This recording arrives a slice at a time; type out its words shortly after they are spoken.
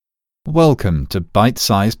Welcome to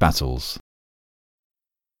Bite-Sized Battles.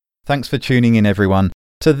 Thanks for tuning in, everyone,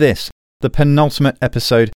 to this, the penultimate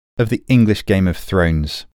episode of the English Game of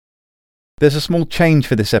Thrones. There's a small change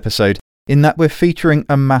for this episode in that we're featuring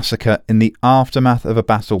a massacre in the aftermath of a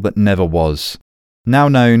battle that never was, now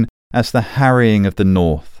known as the Harrying of the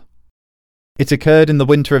North. It occurred in the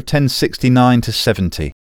winter of 1069 to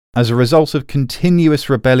 70 as a result of continuous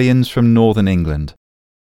rebellions from northern England.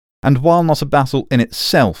 And while not a battle in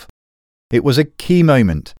itself, it was a key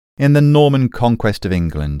moment in the Norman conquest of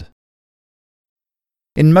England.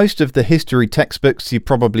 In most of the history textbooks you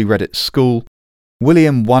probably read at school,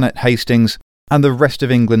 William won at Hastings and the rest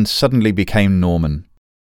of England suddenly became Norman.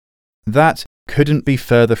 That couldn't be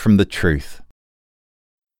further from the truth.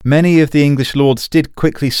 Many of the English lords did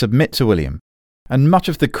quickly submit to William, and much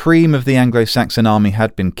of the cream of the Anglo-Saxon army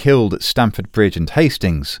had been killed at Stamford Bridge and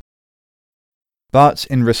Hastings. But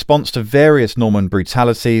in response to various Norman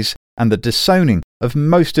brutalities and the disowning of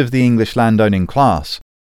most of the English landowning class,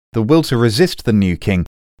 the will to resist the new king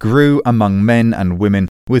grew among men and women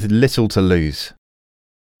with little to lose.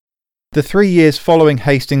 The 3 years following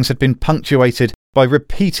Hastings had been punctuated by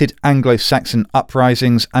repeated Anglo-Saxon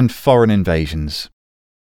uprisings and foreign invasions.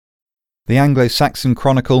 The Anglo-Saxon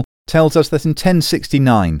Chronicle tells us that in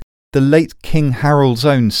 1069, the late King Harold's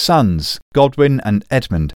own sons, Godwin and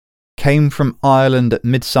Edmund, came from Ireland at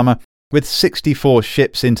midsummer with 64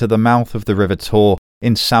 ships into the mouth of the River Tor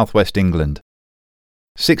in southwest England.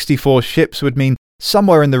 64 ships would mean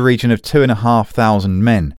somewhere in the region of 2,500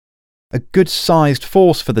 men, a good-sized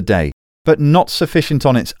force for the day, but not sufficient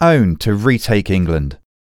on its own to retake England.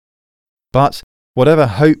 But whatever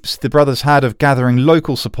hopes the brothers had of gathering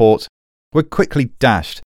local support were quickly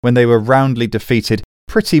dashed when they were roundly defeated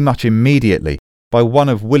pretty much immediately by one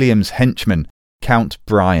of William's henchmen, Count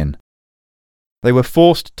Brian. They were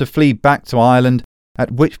forced to flee back to Ireland, at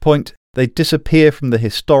which point they disappear from the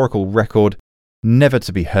historical record, never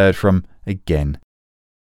to be heard from again.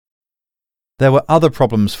 There were other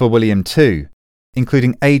problems for William too,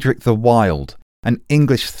 including Adric the Wild, an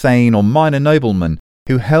English thane or minor nobleman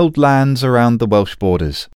who held lands around the Welsh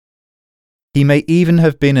borders. He may even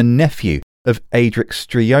have been a nephew of Adric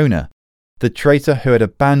Striona, the traitor who had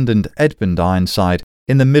abandoned Edmund Ironside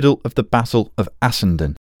in the middle of the Battle of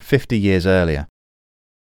Assendon 50 years earlier.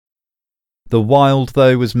 The Wild,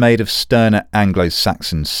 though, was made of sterner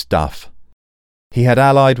Anglo-Saxon stuff. He had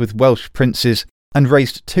allied with Welsh princes and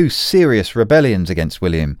raised 2 serious rebellions against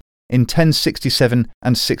William in 1067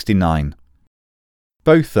 and 69.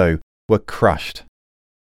 Both, though, were crushed.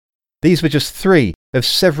 These were just 3 of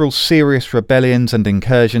several serious rebellions and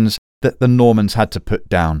incursions that the Normans had to put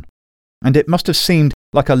down, and it must have seemed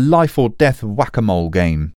like a life-or-death whack-a-mole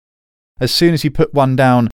game. As soon as you put one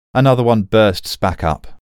down, another one bursts back up.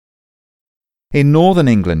 In northern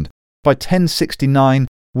England, by 1069,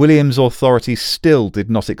 William's authority still did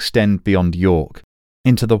not extend beyond York,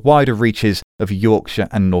 into the wider reaches of Yorkshire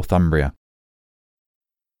and Northumbria.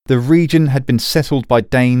 The region had been settled by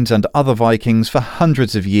Danes and other Vikings for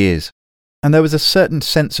hundreds of years, and there was a certain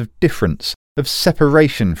sense of difference, of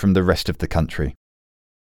separation from the rest of the country.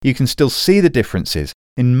 You can still see the differences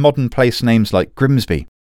in modern place names like Grimsby,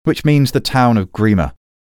 which means the town of Grima,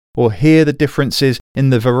 or hear the differences in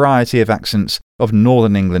the variety of accents of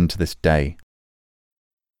northern England to this day.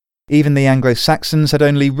 Even the Anglo-Saxons had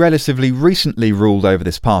only relatively recently ruled over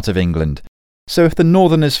this part of England, so if the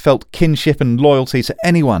northerners felt kinship and loyalty to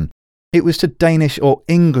anyone, it was to Danish or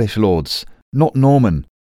English lords, not Norman.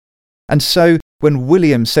 And so, when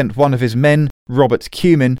William sent one of his men, Robert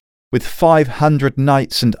Cumin, with 500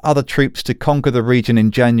 knights and other troops to conquer the region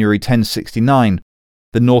in January 1069,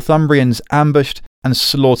 the Northumbrians ambushed and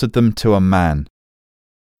slaughtered them to a man.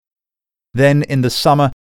 Then, in the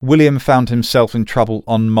summer, William found himself in trouble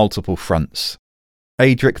on multiple fronts.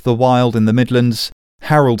 Adric the Wild in the Midlands,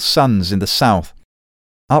 Harold's sons in the south,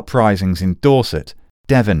 uprisings in Dorset,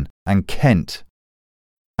 Devon and Kent.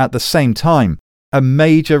 At the same time, a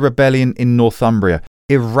major rebellion in Northumbria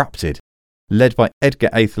erupted, led by Edgar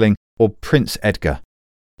Atheling or Prince Edgar,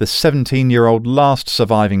 the 17-year-old last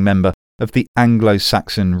surviving member of the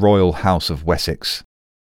Anglo-Saxon royal house of Wessex.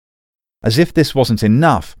 As if this wasn't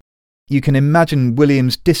enough, you can imagine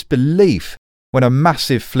William's disbelief when a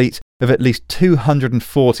massive fleet of at least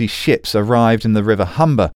 240 ships arrived in the River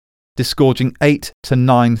Humber, disgorging 8,000 to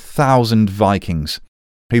 9,000 Vikings,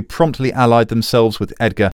 who promptly allied themselves with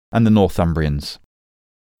Edgar and the Northumbrians.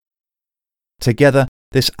 Together,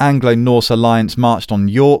 this Anglo-Norse alliance marched on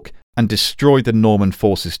York and destroyed the Norman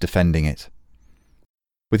forces defending it.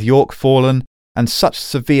 With York fallen and such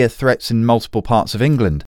severe threats in multiple parts of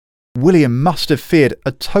England, William must have feared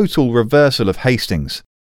a total reversal of Hastings.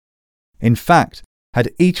 In fact,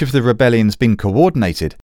 had each of the rebellions been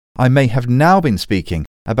coordinated, I may have now been speaking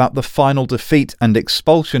about the final defeat and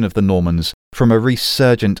expulsion of the Normans from a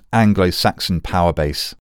resurgent Anglo-Saxon power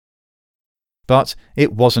base. But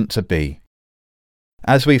it wasn't to be.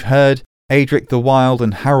 As we've heard, Eadric the Wild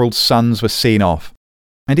and Harold's sons were seen off,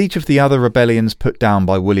 and each of the other rebellions put down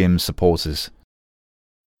by William's supporters.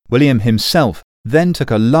 William himself then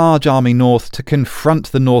took a large army north to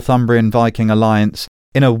confront the Northumbrian Viking alliance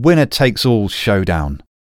in a winner-takes-all showdown.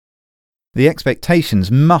 The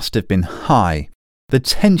expectations must have been high, the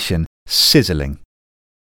tension sizzling.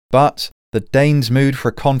 But the Danes' mood for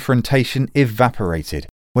a confrontation evaporated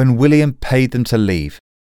when William paid them to leave,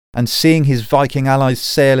 and seeing his Viking allies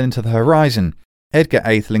sail into the horizon, Edgar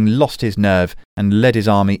Atheling lost his nerve and led his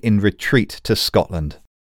army in retreat to Scotland.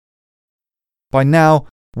 By now,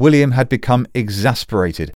 William had become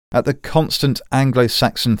exasperated at the constant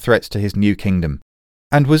Anglo-Saxon threats to his new kingdom,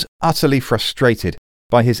 and was utterly frustrated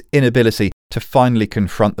by his inability to finally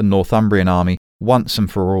confront the Northumbrian army once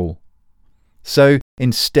and for all. So,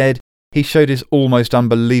 instead, he showed his almost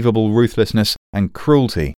unbelievable ruthlessness and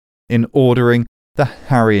cruelty in ordering the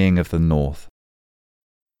harrying of the North.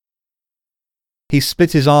 He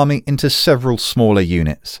split his army into several smaller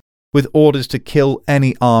units, with orders to kill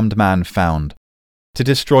any armed man found, to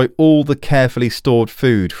destroy all the carefully stored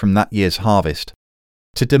food from that year's harvest,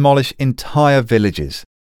 to demolish entire villages,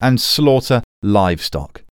 and slaughter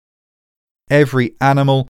livestock. Every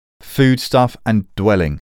animal, foodstuff and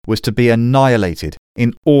dwelling was to be annihilated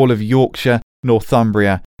in all of Yorkshire,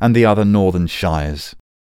 Northumbria and the other northern shires.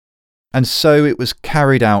 And so it was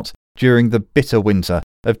carried out during the bitter winter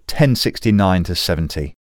of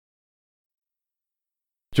 1069-70.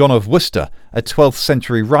 John of Worcester, a 12th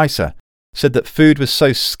century writer, said that food was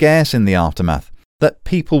so scarce in the aftermath that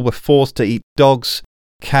people were forced to eat dogs,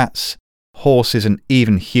 cats, horses and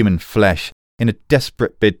even human flesh in a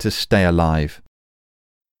desperate bid to stay alive.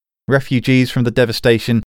 Refugees from the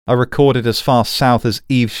devastation are recorded as far south as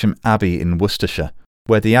Evesham Abbey in Worcestershire,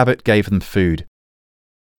 where the abbot gave them food.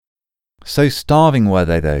 So starving were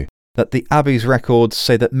they, though, that the abbey's records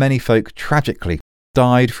say that many folk tragically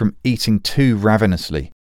died from eating too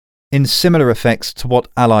ravenously, in similar effects to what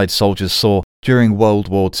Allied soldiers saw during World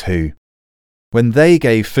War II. When they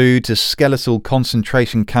gave food to skeletal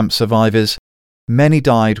concentration camp survivors, many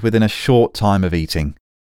died within a short time of eating.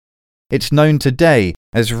 It's known today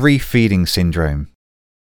as refeeding syndrome.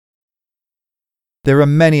 There are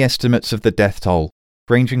many estimates of the death toll,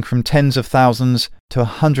 ranging from tens of thousands to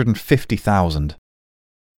 150,000.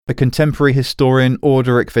 A contemporary historian,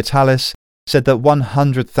 Orderic Vitalis, said that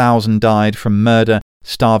 100,000 died from murder,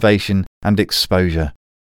 starvation and exposure.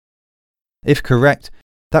 If correct,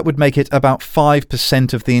 that would make it about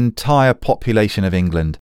 5% of the entire population of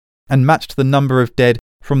England, and matched the number of dead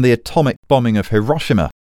from the atomic bombing of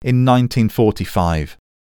Hiroshima in 1945.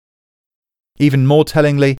 Even more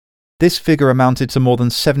tellingly, this figure amounted to more than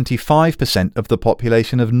 75% of the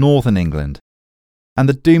population of northern England, and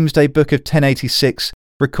the Domesday Book of 1086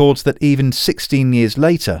 records that even 16 years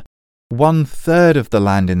later, 1/3 of the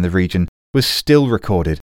land in the region was still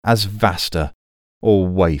recorded as vasta, or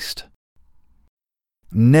waste.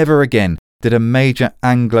 Never again did a major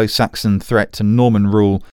Anglo-Saxon threat to Norman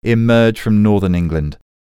rule emerge from northern England,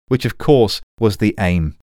 which of course was the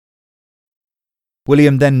aim.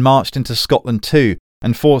 William then marched into Scotland too,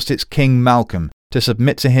 and forced its king Malcolm to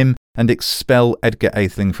submit to him and expel Edgar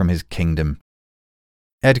Atheling from his kingdom.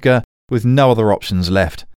 Edgar, with no other options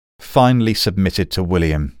left, finally submitted to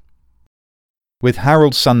William. With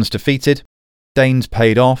Harold's sons defeated, Danes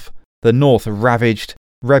paid off, the north ravaged,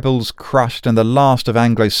 rebels crushed and the last of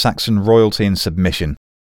Anglo-Saxon royalty in submission,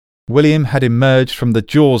 William had emerged from the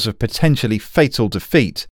jaws of potentially fatal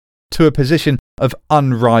defeat to a position of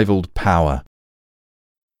unrivalled power.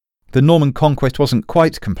 The Norman conquest wasn't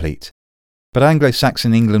quite complete, but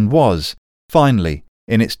Anglo-Saxon England was, finally,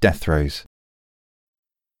 in its death throes.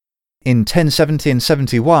 In 1070 and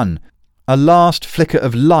 71, a last flicker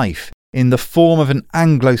of life in the form of an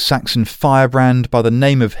Anglo-Saxon firebrand by the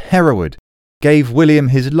name of Hereward gave William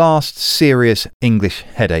his last serious English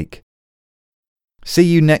headache. See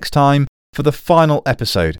you next time for the final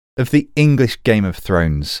episode of the English Game of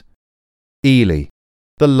Thrones. Ely,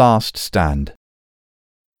 The Last Stand.